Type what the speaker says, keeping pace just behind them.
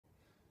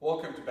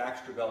Welcome to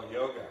Baxter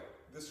Yoga.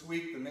 This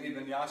week, the mini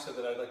vinyasa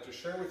that I'd like to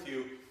share with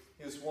you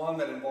is one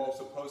that involves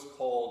a pose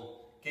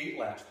called Gate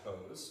Latch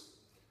Pose.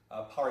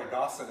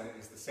 Parighasana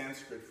is the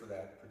Sanskrit for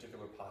that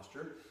particular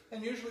posture.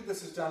 And usually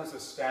this is done as a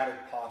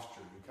static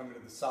posture. You come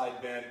into the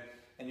side bend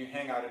and you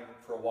hang out in it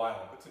for a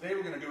while. But today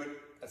we're going to do it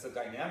as a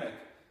dynamic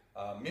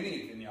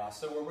mini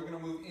vinyasa where we're going to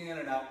move in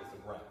and out with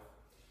the breath.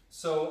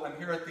 So I'm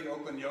here at the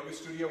Oakland Yoga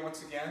Studio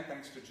once again,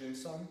 thanks to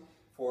Jin-sung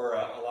for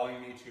allowing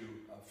me to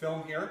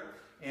film here.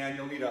 And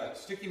you'll need a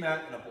sticky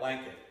mat and a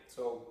blanket.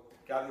 So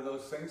gather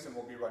those things and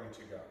we'll be ready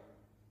to go.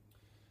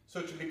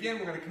 So to begin,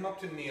 we're going to come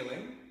up to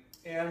kneeling,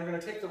 and we're going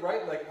to take the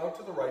right leg out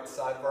to the right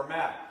side of our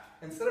mat.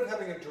 Instead of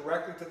having it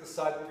directly to the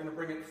side, we're going to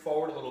bring it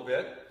forward a little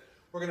bit.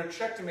 We're going to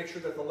check to make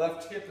sure that the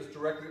left hip is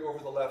directly over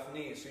the left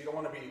knee. So you don't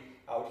want to be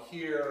out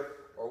here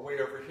or way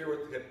over here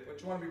with the hip,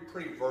 but you want to be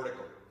pretty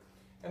vertical.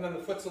 And then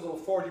the foot's a little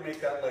forward, you make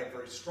that leg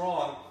very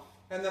strong,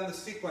 and then the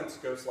sequence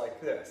goes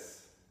like this.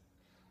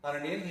 On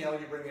an inhale,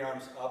 you bring the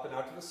arms up and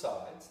out to the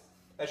sides.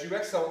 As you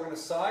exhale, we're going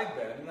to side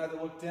bend and either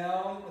look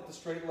down at the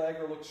straight leg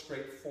or look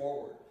straight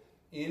forward.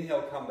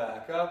 Inhale, come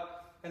back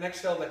up, and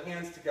exhale the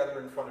hands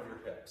together in front of your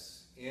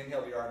hips.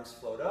 Inhale, the arms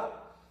float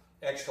up.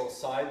 Exhale,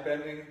 side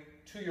bending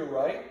to your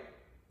right.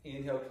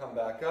 Inhale, come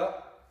back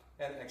up,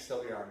 and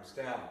exhale the arms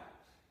down.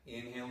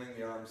 Inhaling,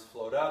 the arms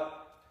float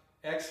up.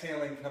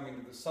 Exhaling, coming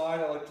to the side.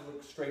 I like to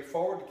look straight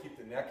forward to keep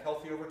the neck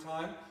healthy over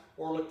time,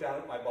 or look down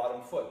at my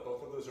bottom foot.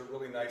 Both of those are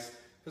really nice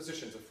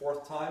positions. A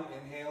fourth time,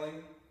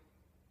 inhaling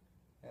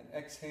and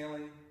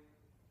exhaling,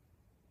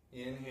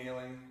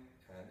 inhaling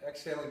and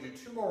exhaling. Do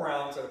 2 more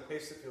rounds at a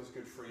pace that feels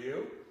good for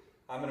you.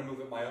 I'm going to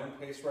move at my own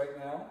pace right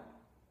now.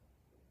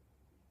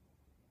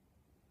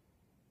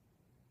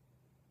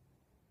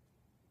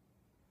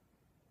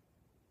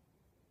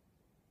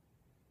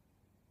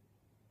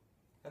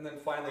 And then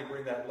finally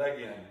bring that leg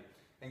in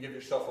and give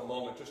yourself a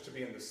moment just to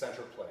be in the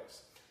center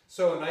place.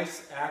 So a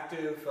nice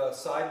active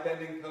side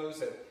bending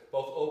pose that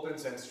both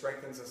opens and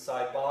strengthens the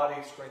side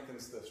body,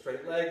 strengthens the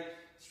straight leg,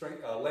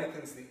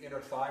 lengthens the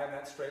inner thigh on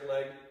that straight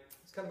leg.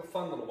 It's kind of a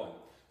fun little one.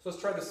 So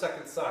let's try the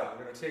second side.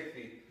 We're going to take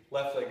the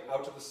left leg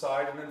out to the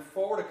side and then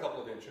forward a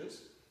couple of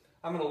inches.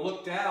 I'm going to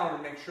look down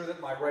and make sure that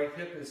my right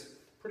hip is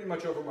pretty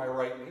much over my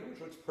right knee,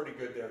 which looks pretty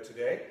good there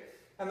today.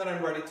 And then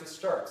I'm ready to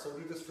start. So we'll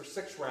do this for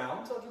 6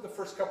 rounds. I'll do the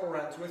first couple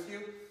rounds with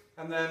you,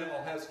 and then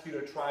I'll ask you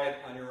to try it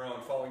on your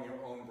own, following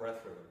your own breath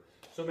rhythm.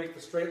 So make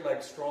the straight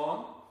leg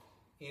strong.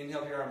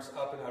 Inhale your arms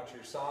up and out to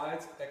your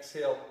sides.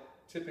 Exhale,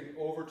 tipping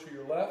over to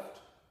your left.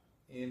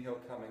 Inhale,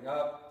 coming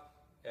up.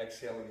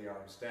 Exhaling the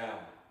arms down.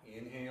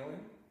 Inhaling,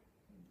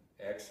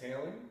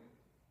 exhaling,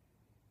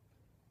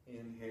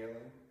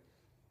 inhaling,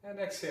 and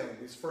exhaling.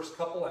 These first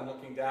couple, I'm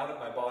looking down at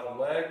my bottom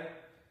leg,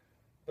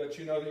 but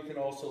you know you can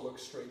also look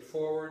straight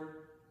forward.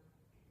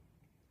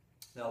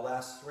 Now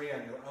last 3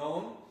 on your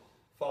own,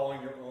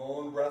 following your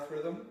own breath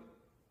rhythm.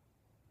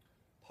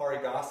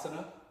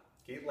 Parighasana,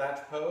 Gate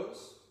Latch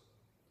Pose,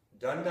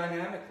 done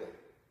dynamically.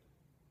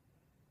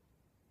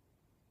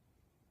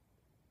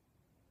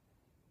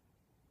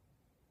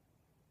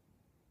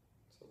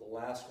 So the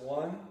last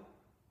one,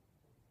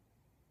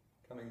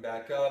 coming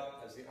back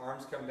up. As the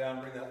arms come down,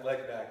 bring that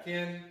leg back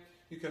in.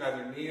 You can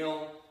either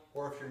kneel,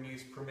 or if your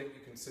knees permit,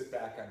 you can sit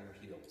back on your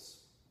heels.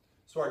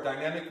 So our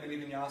dynamic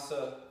mini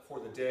vinyasa for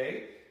the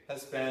day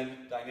has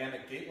been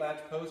dynamic gate latch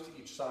pose to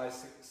each side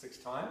 6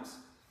 times.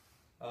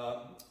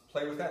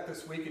 Play with that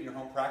this week in your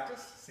home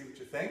practice, see what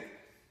you think.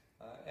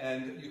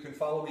 And you can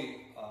follow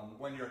me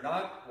when you're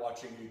not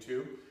watching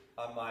YouTube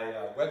on my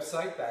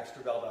website,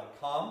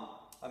 baxterbell.com,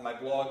 on my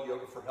blog,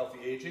 Yoga for Healthy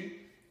Aging,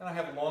 and I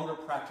have longer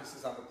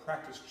practices on the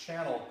practice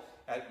channel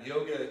at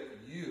Yoga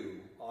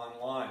U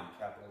Online,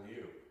 capital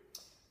U.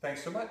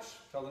 Thanks so much.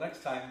 Till the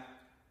next time,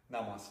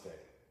 namaste.